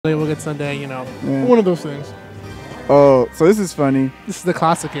We'll get Sunday, you know, Yeah. one of those things. Oh, so this is funny. This is the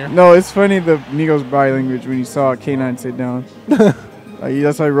classic here. No, it's funny the Nicko's body language when he saw K9 sit down. Like, he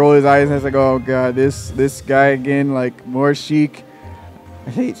just like roll his eyes and it's like, oh god, this guy again, like more Sheik.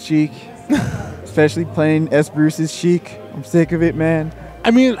 I hate Sheik, especially playing S.Bruce's Sheik. I'm sick of it, man. I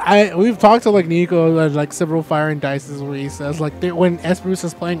mean, we've talked to like Nicko like several fire and dices where he says like when S.Bruce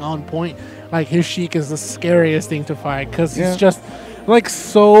is playing on point, like his Sheik is the scariest thing to fight because he's just like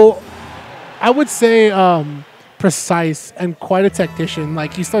so, I would say precise and quite a tactician.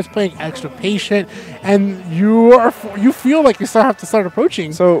 Like he starts playing extra patient, and you feel like you have to start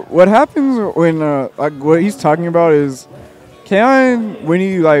approaching. So what happens when like what he's talking about is K9 when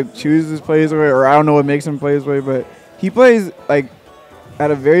he like chooses his plays away, or I don't know what makes him play his way, but he plays like at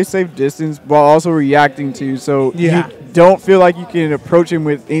a very safe distance while also reacting to you. So you don't feel like you can approach him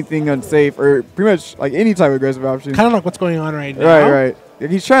with anything unsafe or pretty much like any type of aggressive option. Kind of like what's going on right now. Right.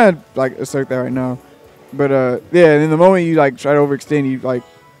 He's trying to like assert that right now. But yeah, and in the moment you like try to overextend, you like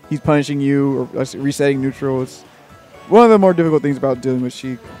he's punishing you or resetting neutral. It's one of the more difficult things about dealing with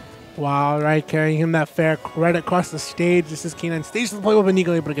Sheik. Wow, right, carrying him that fair right across the stage. This is K9 stage to play with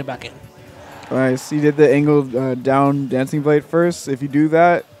Nicko able to get back in. Nice. He did the angled down dancing blade first. If you do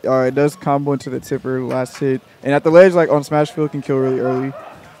that, it does combo into the tipper last hit. And at the ledge, like on smash field, can kill really early.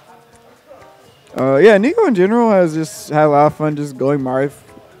 Yeah, Nicko in general has just had a lot of fun just going Marth.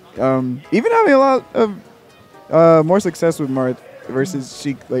 Even having a lot of more success with Marth versus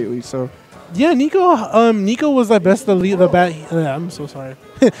Sheik lately. So yeah, Nicko was the best I'm so sorry.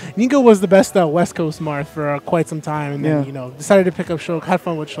 Nicko was the best West Coast Marth for quite some time, and then decided to pick up Sheik, had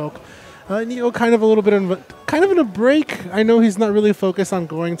fun with Sheik. Nicko kind of a little bit in a break. I know he's not really focused on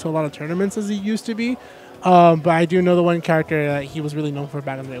going to a lot of tournaments as he used to be, but I do know the one character that he was really known for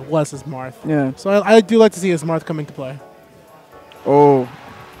back in the day was his Marth. Yeah. So I do like to see his Marth come into play. Oh,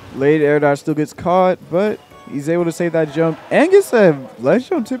 late air dodge still gets caught, but he's able to save that jump and gets a ledge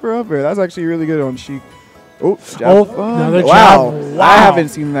jump tipper up there. That's actually really good on Sheik. Oh, another wow. I haven't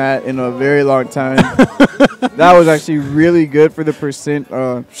seen that in a very long time. That was actually really good for the percent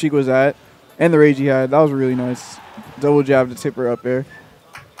Sheik was at and the rage he had. That was really nice. Double jab to tipper up there.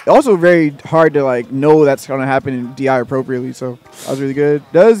 Also very hard to like know that's going to happen in DI appropriately, so that was really good.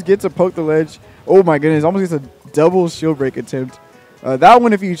 Does get to poke the ledge. Oh my goodness, almost gets a double shield break attempt. That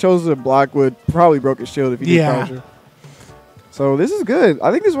one, if he chose to block, would probably broke his shield if he did counter. So this is good.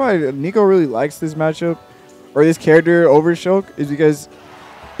 I think this is why Nicko really likes this matchup or this character over Sheik, is because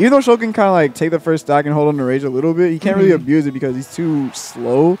even though Sheik can kind of like take the first stock and hold on to rage a little bit, he can't really abuse it because he's too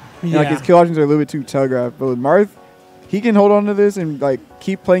slow. And like his kill options are a little bit too telegraphed. But with Marth, he can hold on to this and like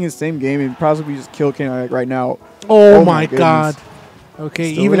keep playing his same game and possibly just kill K9 like right now. Oh my god.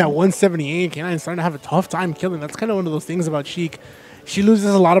 Okay, still even at 178, K9 is starting to have a tough time killing. That's kind of one of those things about Sheik. She loses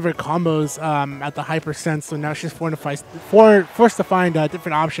a lot of her combos at the high percent, so now she's forced to find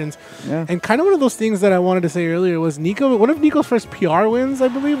different options. Yeah. And kind of one of those things that I wanted to say earlier was Nicko. One of Nicko's first PR wins, I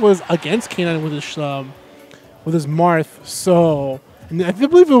believe, was against K9 with his Marth. So, and I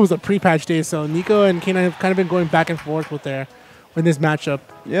believe it was a pre-patch day. So Nicko and K9 have kind of been going back and forth with this matchup.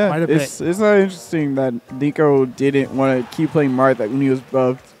 Yeah, quite a bit. It's not interesting that Nicko didn't want to keep playing Marth when he was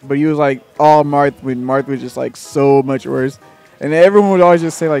buffed, but he was like all Marth when Marth was just like so much worse. And everyone would always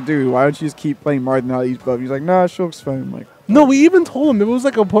just say, like, dude, why don't you just keep playing Marth now that he's buffed? He's like, nah, Sheik's fine. I'm like, no, we even told him. There was,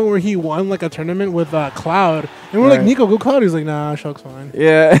 like, a point where he won, like, a tournament with Cloud. And we're like, Nicko, go Cloud. He's like, nah, Sheik's fine.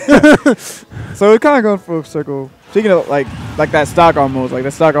 Yeah. So it's kind of going full circle. Speaking of, like that stock almost. Like,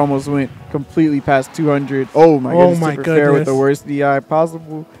 that stock almost went completely past 200. Oh, my goodness. Super fair with the worst DI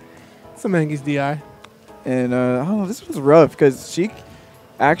possible. It's a Mangy's DI. And, I don't know, this was rough because Sheik...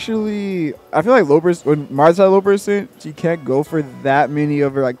 Actually, I feel like when Marth's at low percent, she can't go for that many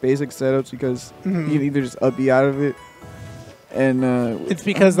of her like basic setups because you can either just up B out of it, and it's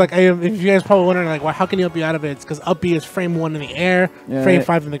because like if you guys probably wondering like how can you up B out of it? It's because up B is frame 1 in the air, frame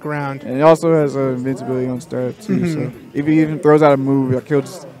 5 in the ground, and it also has invincibility on start too. So if he even throws out a move, like, he'll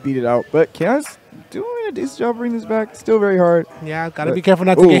just beat it out. But K9's doing a decent job bringing this back. Still very hard. Yeah, gotta be careful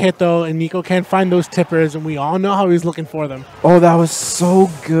not to get hit though. And Nicko can't find those tippers, and we all know how he's looking for them. Oh, that was so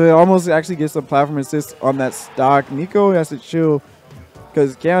good. Almost actually gets the platform assist on that stock. Nicko has to chill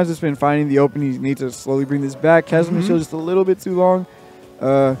because K9's just been finding the opening. He needs to slowly bring this back. Casimir chill just a little bit too long.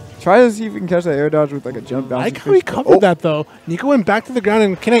 Try to see if we can catch that air dodge with like a jump bounce. I like how he covered that though. Nicko went back to the ground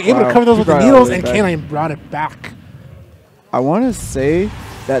and K9 able to cover those with the needles, and K9 brought it back. I want to say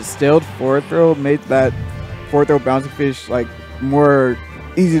that stalled forward throw made that forward throw bouncing fish like more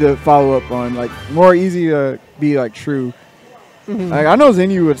easy to follow up on, like more easy to be like true. Like I know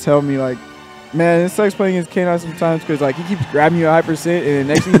Zenu would tell me like Man, it sucks playing against K9 sometimes because like he keeps grabbing you at high percent, and then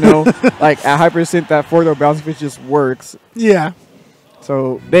next thing you know, like at high percent, that forward throw bouncing fish just works. Yeah.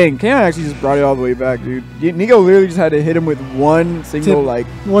 So dang, K9 actually just brought it all the way back, dude. Nicko literally just had to hit him with one single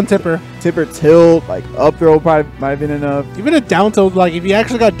one tipper tilt, like up throw probably might have been enough. Even a down tilt, like if you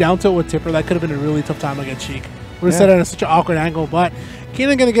actually got down tilt with tipper, that could have been a really tough time against Sheik. Would have set it at such an awkward angle, but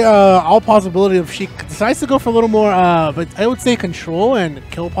K9 gonna get all possibility of Sheik decides to go for a little more, but I would say control and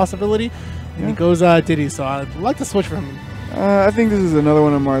kill possibility. And he goes Diddy, so I'd like to switch for him. I think this is another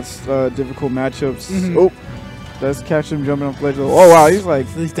one of Marth's difficult matchups. Oh, let's catch him jumping off ledge. Oh wow, he's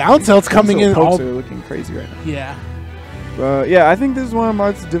like these down tilts coming in. All are looking crazy right now. Yeah. Yeah, I think this is one of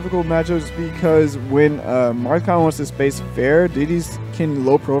Marth's difficult matchups because when Marth kind of wants to space fair, Diddy's can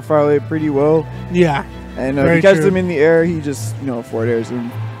low profile it pretty well. Yeah. And if he catches him in the air, he just forward airs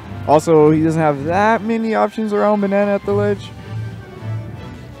him. Also, he doesn't have that many options around banana at the ledge.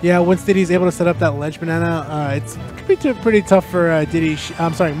 Yeah, once Diddy's able to set up that ledge banana, it could be pretty tough for Diddy.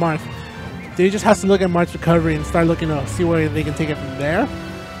 I'm sorry, Marth. Diddy just has to look at Marth's recovery and start looking to see where they can take it from there.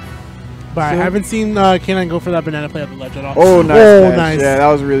 But I haven't seen K9 go for that banana play at the ledge at all. Oh, nice. Yeah, that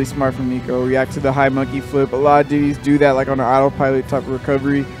was really smart from Nicko. React to the high monkey flip. A lot of Diddy's do that like on an autopilot type of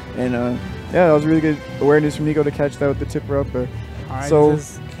recovery. And yeah, that was really good awareness from Nicko to catch that with the tipper up there. All right, so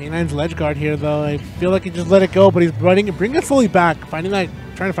this is K9's ledge guard here, though. I feel like he just let it go, but he's running and bringing it slowly back, trying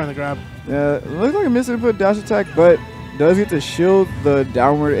to find the grab. Yeah, it looks like a misinput dash attack, but does get to shield the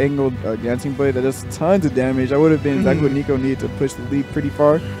downward angled dancing blade that does tons of damage. That would have been exactly what Nicko needed to push the lead pretty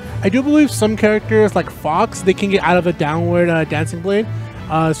far. I do believe some characters like Fox, they can get out of a downward dancing blade.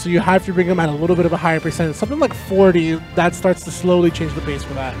 So you have to bring them at a little bit of a higher percentage. Something like 40, that starts to slowly change the base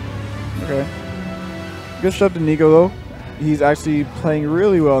for that. Okay. Good stuff to Nicko, though. He's actually playing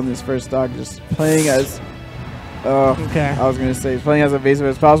really well in this first stock, just playing as... I was going to say playing as evasive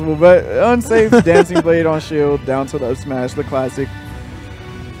as possible, but unsafe dancing blade on shield, down to the up smash, the classic.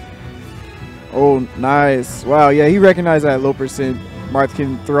 Oh, nice. Wow, yeah, he recognized that low percent. Marth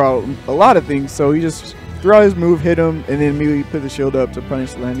can throw out a lot of things, so he just threw out his move, hit him, and then immediately put the shield up to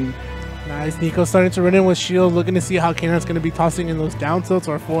punish the landing. Nice. Nicko starting to run in with shield, looking to see how K9's going to be tossing in those down tilts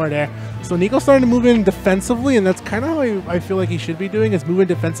or forward air. So Nicko's starting to move in defensively, and that's kind of how I feel like he should be doing, is moving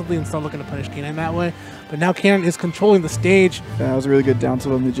defensively and start looking to punish K9 that way. But now K9 is controlling the stage. Yeah, that was a really good down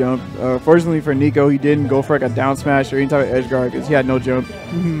tilt on the jump. Fortunately for Nicko, he didn't go for like a down smash or any type of edge guard because he had no jump.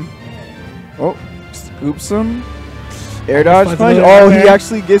 Oh, scoops him. Air dodge punch. Oh, he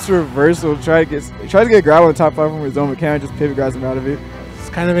actually gets reversal. Tries to get a grab on the top platform with his own, but K9 just pivot grabs him out of it. It's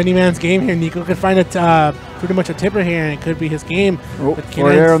kind of any man's game here. Nicko could find it pretty much a tipper here, and it could be his game. Oh,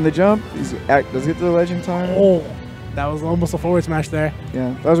 forward air on the jump. Does he get to the ledge in time? Oh, that was almost a forward smash there.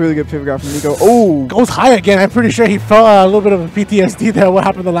 Yeah, that was a really good pivot grab from Nicko. Oh! Goes high again. I'm pretty sure he felt a little bit of a PTSD there, what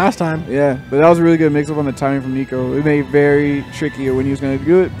happened the last time. Yeah, but that was a really good mix-up on the timing from Nicko. It made it very tricky when he was going to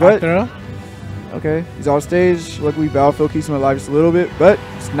do it, but... Okay, he's off stage. Luckily, Battlefield keeps him alive just a little bit, but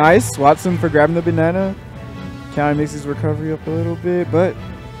it's nice. Swats him for grabbing the banana. Kind of makes his recovery up a little bit, but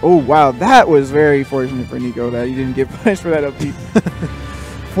oh wow, that was very fortunate for Nicko that he didn't get punished for that up beat.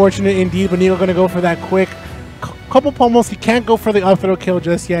 Fortunate indeed, but Nicko gonna go for that quick couple pummels. He can't go for the up throw kill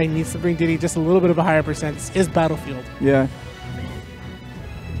just yet. He needs to bring Diddy just a little bit of a higher percent. This is Battlefield. Yeah.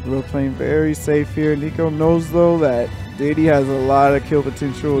 We're playing very safe here. Nicko knows though that Diddy has a lot of kill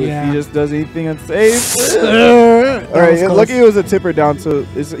potential if he just does anything unsafe. Alright, lucky it was a tipper down, so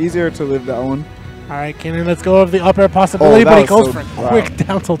it's easier to live that one. Alright, K9, let's go over the up air possibility, but he goes for quick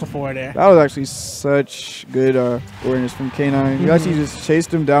down tilt to forward air. That was actually such good awareness from K9. He actually just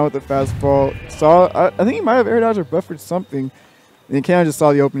chased him down with the fastball. I think he might have air dodged or buffered something. And then K9 just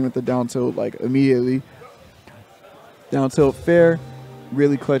saw the opening with the down tilt like immediately. Down tilt fair.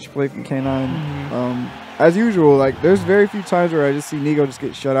 Really clutch play from K9. As usual, like there's very few times where I just see Nicko just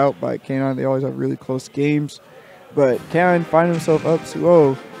get shut out by K9. They always have really close games. But K9 finding himself up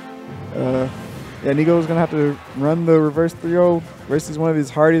 2-0. Yeah, Nicko's going to have to run the reverse 3-0 versus one of his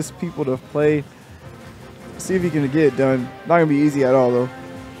hardest people to play. See if he can get it done. Not going to be easy at all, though.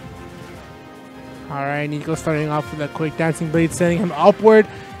 All right, Nicko starting off with a quick dancing blade, sending him upward.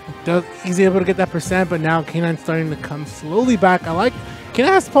 He's able to get that percent, but now K9's starting to come slowly back. K9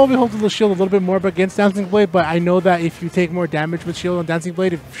 has to probably hold the shield a little bit more against Dancing Blade, but I know that if you take more damage with shield on Dancing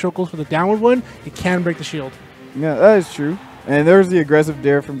Blade, if shield goes for the downward one, it can break the shield. Yeah, that is true. And there's the aggressive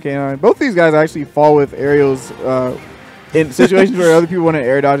dare from K9. Both these guys actually fall with aerials in situations where other people want to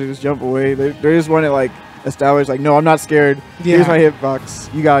air dodge and just jump away. They just want to like establish like, no, I'm not scared. Yeah. Here's my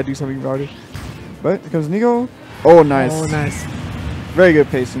hitbox. You gotta do something about it. But here comes Nicko. Oh, nice. Oh, nice. Very good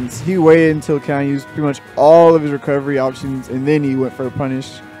patience. He waited until K9 used pretty much all of his recovery options, and then he went for a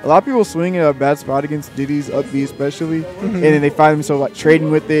punish. a lot of people swing at a bad spot against Diddy's up B especially, and then they find themselves like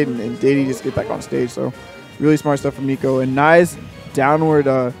trading with it, and Diddy just get back on stage. So really smart stuff from Nicko, and nice downward.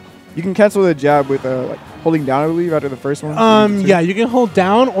 You can cancel the jab with like holding down, I believe, after the first one. Yeah, you can hold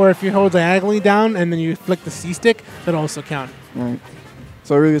down, or if you hold diagonally down and then you flick the C stick, that'll also count. All right.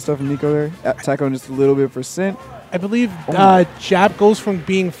 So really good stuff from Nicko there. Attack on just a little bit of percent. I believe jab goes from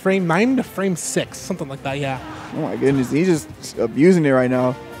being frame 9 to frame 6, something like that, yeah. Oh my goodness, he's just abusing it right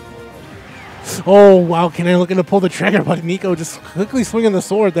now. Oh, wow, K9 looking to pull the trigger, but Nicko just quickly swinging the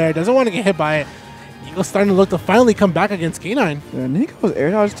sword there. Doesn't want to get hit by it. Nicko's starting to look to finally come back against K9. Yeah, Nicko's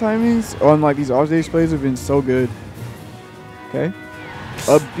air dodge timings on like these off-stage plays have been so good. Okay.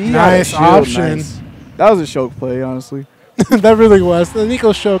 A B nice option. Nice. That was a choke play, honestly. That really was. The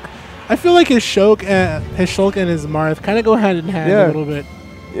Nicko choke. I feel like his choke and his Marth kind of go hand in hand a little bit.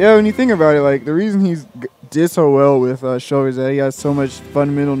 Yeah, when you think about it, like the reason he's did so well with Choke is that he has so much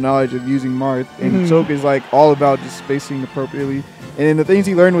fundamental knowledge of using Marth, and Choke is like all about just spacing appropriately. And then the things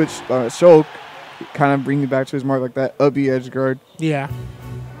he learned with Choke kind of bring me back to his Marth, like that up-B edge guard. Yeah.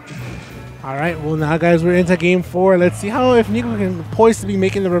 All right, well now guys, we're into game 4. Let's see how if Nicko can poised to be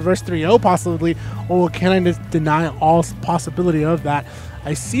making the reverse 3-0 possibly, or can I just deny all possibility of that?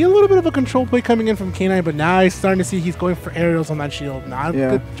 I see a little bit of a control play coming in from K9, but now I'm starting to see he's going for aerials on that shield. Not a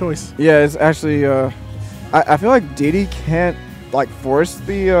good choice. Yeah, it's actually I feel like Diddy can't like force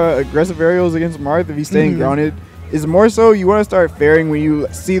the aggressive aerials against Marth if he's staying grounded. It's more so you want to start fairing when you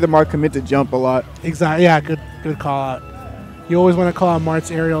see the Marth commit to jump a lot. Exactly. Yeah, good call out. You always want to call out Marth's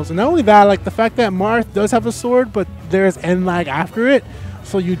aerials. And not only that, like the fact that Marth does have a sword, but there's end lag after it.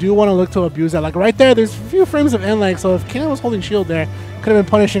 So you do want to look to abuse that. Like right there, there's a few frames of end lag. So if K9 was holding shield there, could have been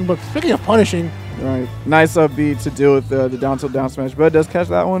punishing. But speaking of punishing. Right. Nice up B to deal with the down tilt down smash. But does catch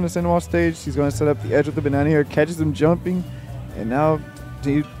that one to send him off stage. He's going to set up the edge with the banana here. Catches him jumping. And now,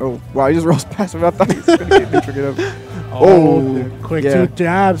 oh, wow, he just rolls past him. I thought he was going to get me triggered up. Oh, quick 2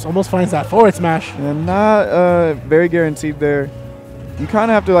 jabs. Almost finds that forward smash. And not very guaranteed there. You kind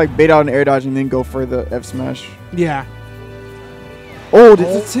of have to like bait out an air dodge and then go for the F smash. Yeah. Oh,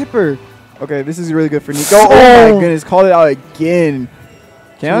 that's a tipper. Okay, this is really good for Nicko. Oh my goodness, called it out again.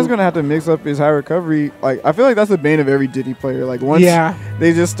 K9's going to have to mix up his high recovery. Like I feel like that's the bane of every Diddy player. Like once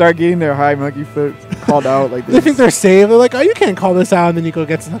they just start getting their high monkey flip called out like this. They think they're safe. They're like, oh, you can't call this out. And then Nicko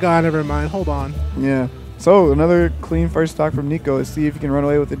gets, oh, never mind. Hold on. Yeah. So another clean first stock from Nicko. Let's see if he can run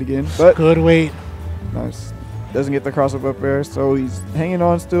away with it again. But good weight. Nice. Doesn't get the crossover up there, so he's hanging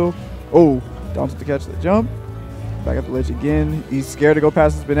on still. Oh, down to catch the jump. Back at the ledge again. He's scared to go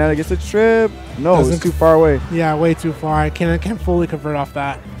past his banana. Gets a trip. No, it's too far away. Yeah, way too far. I can't fully convert off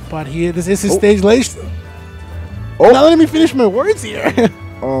that. But this is his stage late. Not letting me finish my words here.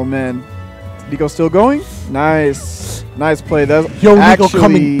 Oh man, Nicko's still going. Nice, nice play. That's Nicko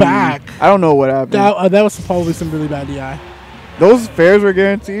coming back. I don't know what happened. That was probably some really bad DI. Those fairs were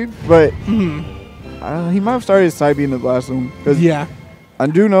guaranteed, but he might have started his side B in the blast zone. Yeah. I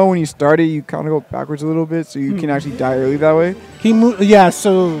do know when you start it, you kind of go backwards a little bit, so you can actually die early that way.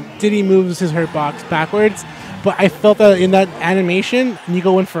 So Diddy moves his hurt box backwards, but I felt that in that animation,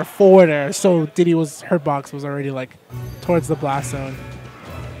 Nicko went for a forward air, so hurt box was already like towards the blast zone.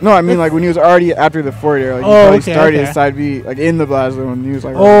 No, I mean like when he was already after the forward air, like he started his side B like in the blast zone. He was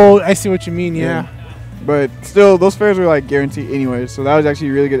like, I see what you mean, yeah. But still, those fairs were like guaranteed anyway, so that was actually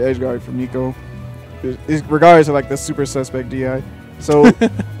a really good edge guard from Nicko, regardless of like the super suspect DI. So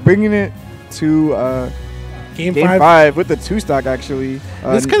bringing it to game 5 with the 2-stock actually.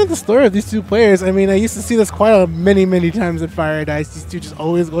 It's kind of the story of these two players. I mean, I used to see this quite many times at Fire Dice. These two just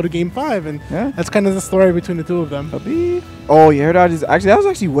always go to game 5, and that's kind of the story between the two of them. Up-B. Oh, yeah, air dodge is that was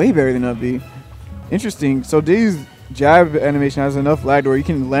actually way better than up-B. Interesting. So Diddy's jab animation has enough lag where you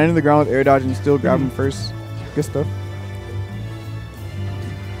can land on the ground with air dodge and you still grab him first. Good stuff.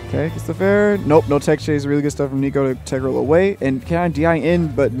 Okay, gets the fair. Nope, no tech chase. Really good stuff from Nicko to tech roll away. And K9 DI in,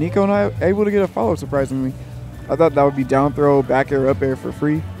 but Nicko not able to get a follow, surprisingly. I thought that would be down throw, back air, up air for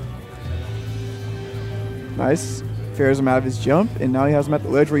free. Nice. Fairs him out of his jump, and now he has him at the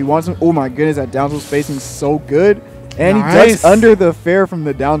ledge where he wants him. Oh my goodness, that down tilt spacing is so good. And he ducks under the fair from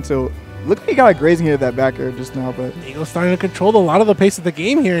the down tilt. Look like he got a grazing hit at that back air just now, but Nicko's starting to control a lot of the pace of the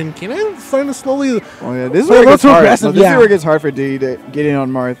game here, and K9 starting to slowly. Oh yeah, this is where it gets hard. This is where it gets hard for Diddy to get in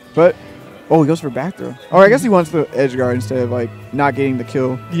on Marth. But he goes for back throw. Or I guess he wants the edge guard instead of like not getting the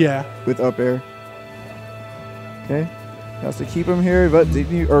kill. Yeah. With up air. Okay, has to keep him here, but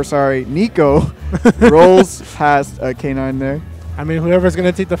Nicko rolls past K9 there. I mean, whoever's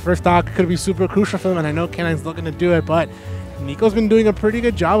gonna take the first stock could be super crucial for him, and I know K9's looking to do it, but Nicko's been doing a pretty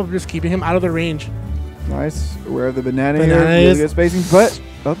good job of just keeping him out of the range. Nice. Aware of the banana here. Really good spacing. But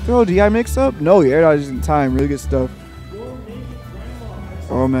Up throw, DI mix up? No, he air dodges in time. Really good stuff.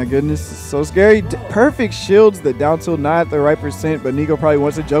 Oh my goodness, it's so scary. Perfect shields the down tilt, not at the right percent, but Nicko probably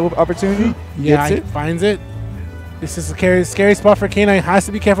wants a juggle opportunity. Yeah, he finds it. This is a scary spot for K9. Has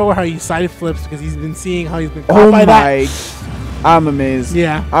to be careful with how he side flips because he's been seeing how he's been caught by that. I'm amazed.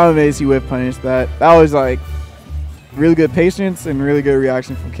 Yeah. I'm amazed he whip punished that. That was like really good patience and really good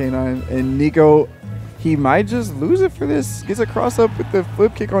reaction from K9. And Nicko, he might just lose it for this. Gets a cross up with the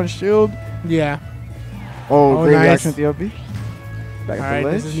flip kick on shield. Yeah. Oh, great reaction with the up B. All right,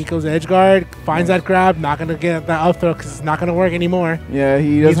 this is Nicko's edge guard. Finds that grab. Not going to get that up throw because it's not going to work anymore. Yeah,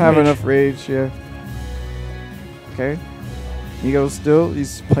 he doesn't have enough rage. Yeah. Okay. Nicko's still,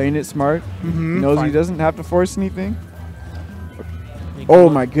 he's playing it smart. He knows he doesn't have to force anything. Oh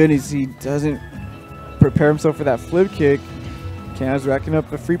my goodness, he doesn't prepare himself for that flip kick. K9's racking up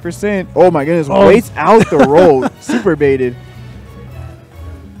the 3%. Oh my goodness, waits out the roll. Super baited.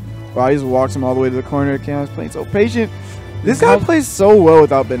 Wow, he just walks him all the way to the corner. K9's playing so patient. This guy plays so well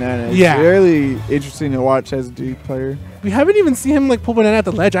without banana. It's really interesting to watch as a D player. We haven't even seen him like pull banana at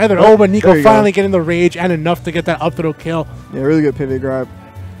the ledge either. Oh, but Nicko finally getting the rage and enough to get that up throw kill. Yeah, really good pivot grab.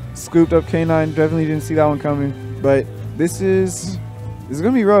 Scooped up K9. Definitely didn't see that one coming. But this is going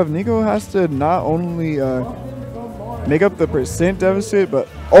to be rough. Nicko has to not only make up the percent deficit, but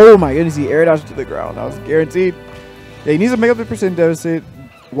oh my goodness, he air dodged to the ground. That was guaranteed. Yeah, he needs to make up the percent deficit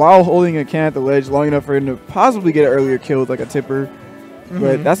while holding a can at the ledge long enough for him to possibly get an earlier kill with like a tipper.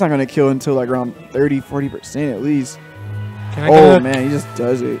 But that's not going to kill until like around 30-40% at least. Oh man, he just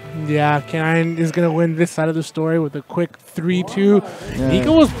does it. Yeah, K9 is going to win this side of the story with a quick 3-2. Yeah.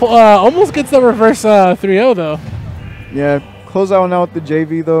 Nicko was almost gets the reverse 3-0 though. Yeah, close that one out with the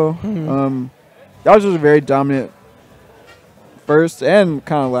JV though. That was just a very dominant first and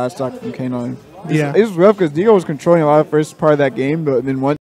kind of last stock from K9. Yeah. It was rough because Nicko was controlling a lot of the first part of that game, but then once